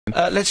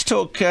Let's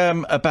talk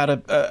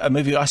about a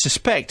movie I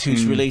suspect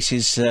whose release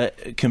is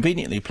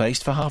conveniently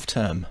placed for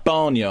half-term.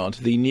 Barnyard,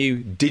 the new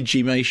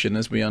Digimation,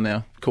 as we are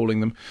now calling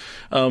them.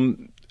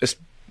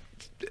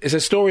 It's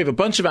a story of a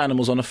bunch of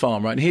animals on a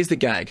farm, right? And here's the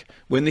gag.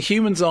 When the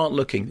humans aren't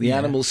looking, the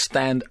animals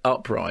stand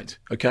upright,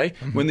 okay?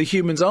 Mm-hmm. When the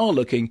humans are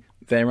looking,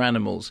 they're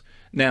animals.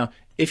 Now,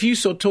 if you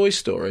saw Toy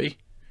Story,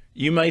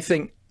 you may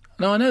think,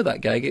 no, I know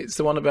that gag. It's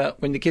the one about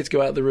when the kids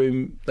go out of the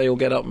room, they all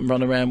get up and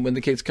run around. When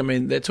the kids come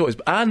in, they're toys.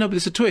 But no, but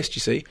it's a twist,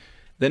 you see.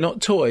 They're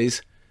not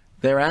toys.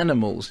 They're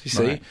animals, you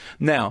see. Right.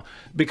 Now,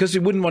 because we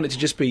wouldn't want it to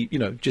just be,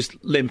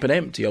 just limp and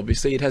empty,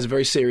 obviously, it has a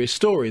very serious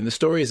story. And the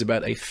story is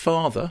about a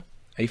father,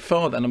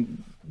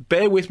 and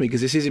bear with me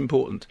because this is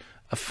important,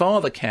 a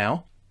father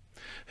cow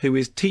who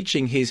is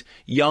teaching his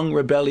young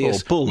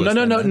rebellious... No,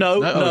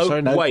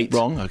 wait.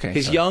 Wrong, okay.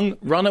 His young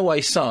runaway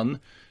son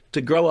to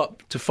grow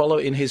up to follow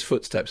in his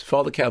footsteps.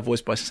 Father Cow,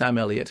 voiced by Sam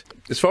Elliott.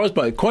 As far as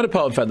quite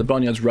apart from the fact the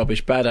Barnyard's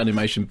rubbish, bad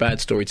animation, bad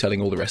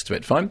storytelling, all the rest of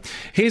it, fine.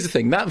 Here's the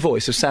thing, that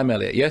voice of Sam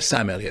Elliott, yes,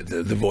 Sam Elliott,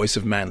 the voice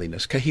of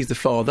manliness, okay, he's the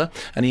father,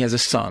 and he has a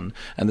son,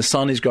 and the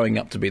son is growing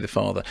up to be the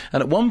father.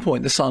 And at one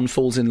point, the son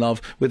falls in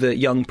love with a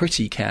young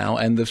pretty cow,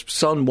 and the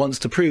son wants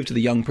to prove to the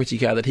young pretty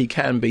cow that he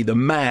can be the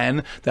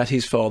man that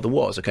his father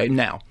was, okay?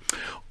 Now,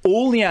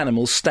 all the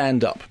animals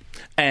stand up.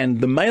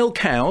 And the male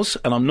cows,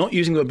 and I'm not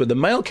using the word, but the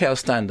male cows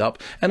stand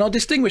up and are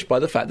distinguished by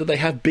the fact that they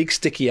have big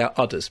sticky out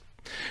udders.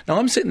 Now,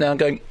 I'm sitting there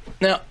going,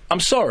 now, I'm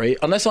sorry,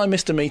 unless I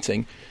missed a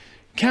meeting,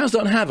 cows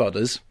don't have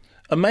udders.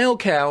 A male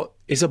cow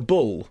is a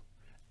bull,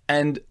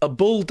 and a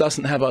bull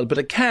doesn't have udders, but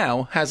a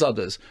cow has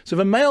udders. So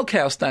if a male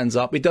cow stands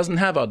up, it doesn't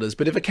have udders.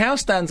 But if a cow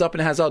stands up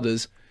and has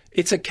udders,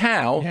 it's a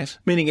cow, yes.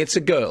 Meaning it's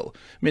a girl.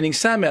 Meaning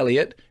Sam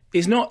Elliott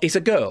is a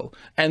girl,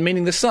 and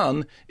meaning the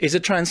son is a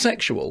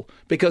transsexual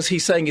because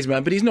he's saying he's a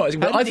man, but he's not.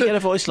 How did he get a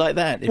voice like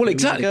that? Well,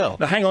 exactly. Now,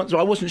 hang on. So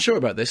I wasn't sure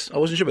about this.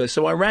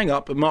 So I rang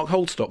up Mark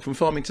Holdstock from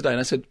Farming Today, and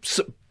I said,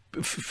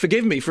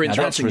 "Forgive me for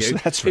interrupting you.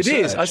 That's it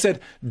is." I said,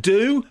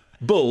 "Do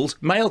bulls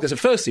male?" I said,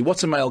 "Firstly,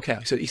 what's a male cow?"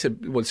 He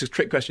said, "Well, it's a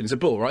trick question. It's a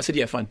bull, right?" I said,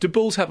 "Yeah, fine. Do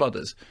bulls have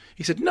udders?"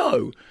 He said,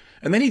 "No."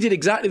 And then he did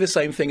exactly the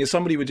same thing as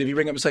somebody would do if you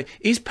ring up and say,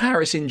 "Is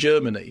Paris in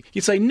Germany?"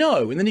 You'd say,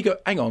 "No," and then you go,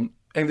 "Hang on,"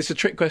 and this is a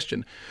trick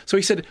question. So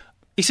he said,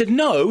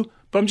 "No,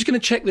 but I'm just going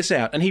to check this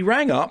out." And he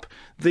rang up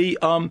the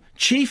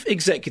chief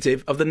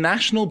executive of the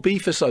National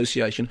Beef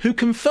Association, who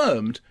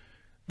confirmed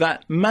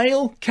that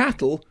male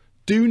cattle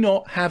do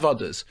not have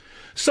udders.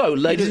 So,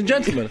 ladies and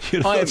gentlemen,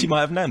 you might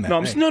have known that.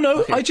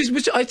 Okay. I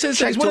said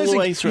checked all the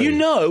way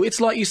through. It's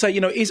like you say,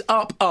 is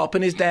up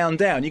and is down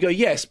down. You go,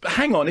 yes, but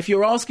hang on. If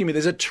you're asking me,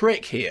 there's a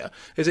trick here.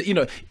 Is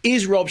it,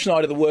 is Rob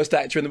Schneider the worst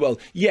actor in the world?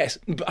 Yes,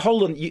 but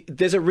hold on.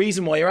 There's a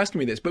reason why you're asking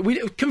me this. But we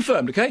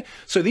confirmed, okay?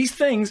 So these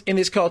things in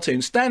this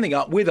cartoon, standing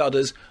up with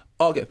udders,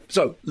 are good.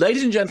 So,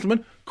 ladies and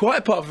gentlemen, quite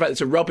apart from the fact it's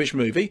a rubbish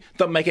movie,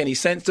 doesn't make any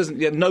sense,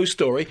 no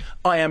story,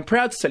 I am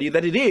proud to tell you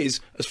that it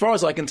is, as far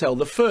as I can tell,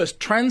 the first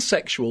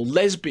transsexual,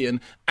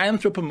 lesbian,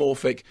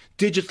 anthropomorphic,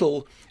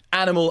 digital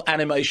animal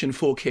animation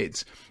for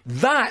kids.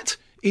 That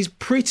is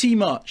pretty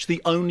much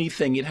the only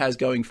thing it has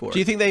going for it. Do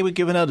you think they were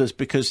given udders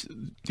because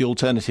the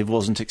alternative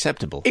wasn't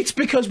acceptable? It's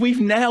because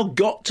we've now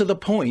got to the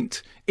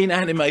point in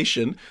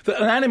animation that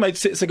an animator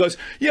sits and goes,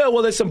 yeah,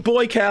 well, there's some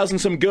boy cows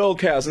and some girl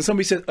cows. And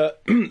somebody says,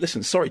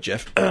 listen, sorry,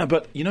 Jeff,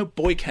 but,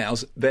 boy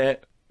cows, they're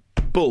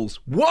bulls.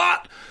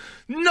 What?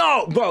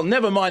 No, well,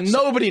 never mind.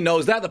 Nobody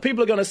knows that. The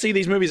people are going to see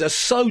these movies are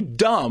so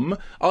dumb,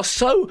 are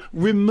so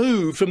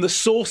removed from the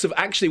source of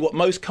actually what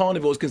most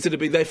carnivores consider to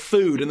be their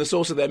food and the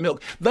source of their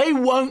milk. They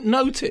won't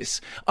notice.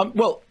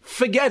 Well,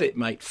 forget it,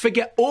 mate.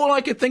 Forget. All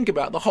I could think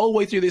about the whole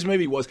way through this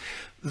movie was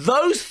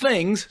those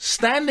things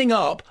standing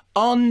up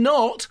are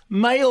not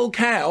male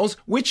cows,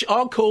 which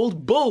are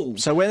called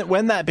bulls. So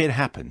when that bit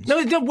happens...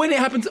 No, when it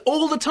happens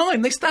all the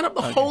time. They stand up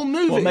the whole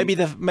movie. Well,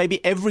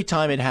 maybe every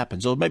time it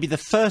happens, or maybe the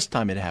first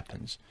time it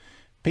happens,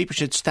 people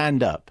should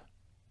stand up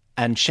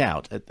and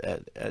shout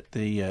at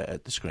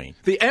the screen.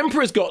 The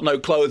Emperor's got no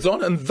clothes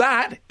on, and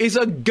that is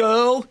a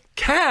girl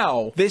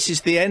cow. This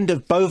is the end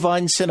of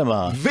bovine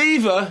cinema.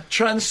 Viva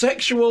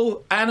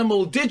transsexual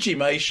animal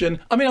digimation.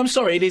 I mean, I'm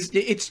sorry,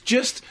 it's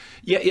just...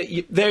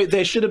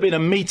 there should have been a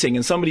meeting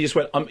and somebody just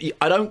went,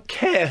 I don't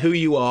care who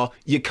you are,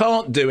 you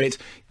can't do it,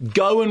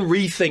 go and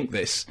rethink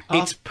this.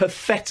 It's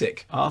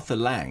pathetic. Arthur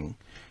Lang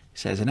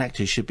says an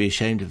actor should be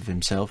ashamed of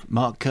himself.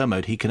 Mark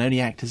Kermode, he can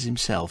only act as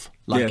himself,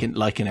 like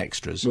in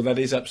extras. Well, that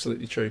is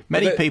absolutely true.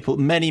 Many people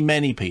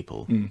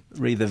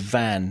read the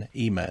Van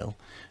email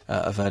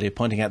of earlier,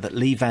 pointing out that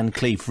Lee Van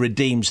Cleef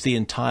redeems the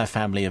entire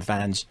family of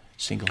Vans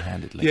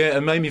single-handedly. Yeah,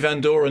 and Mamie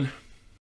Van Doren.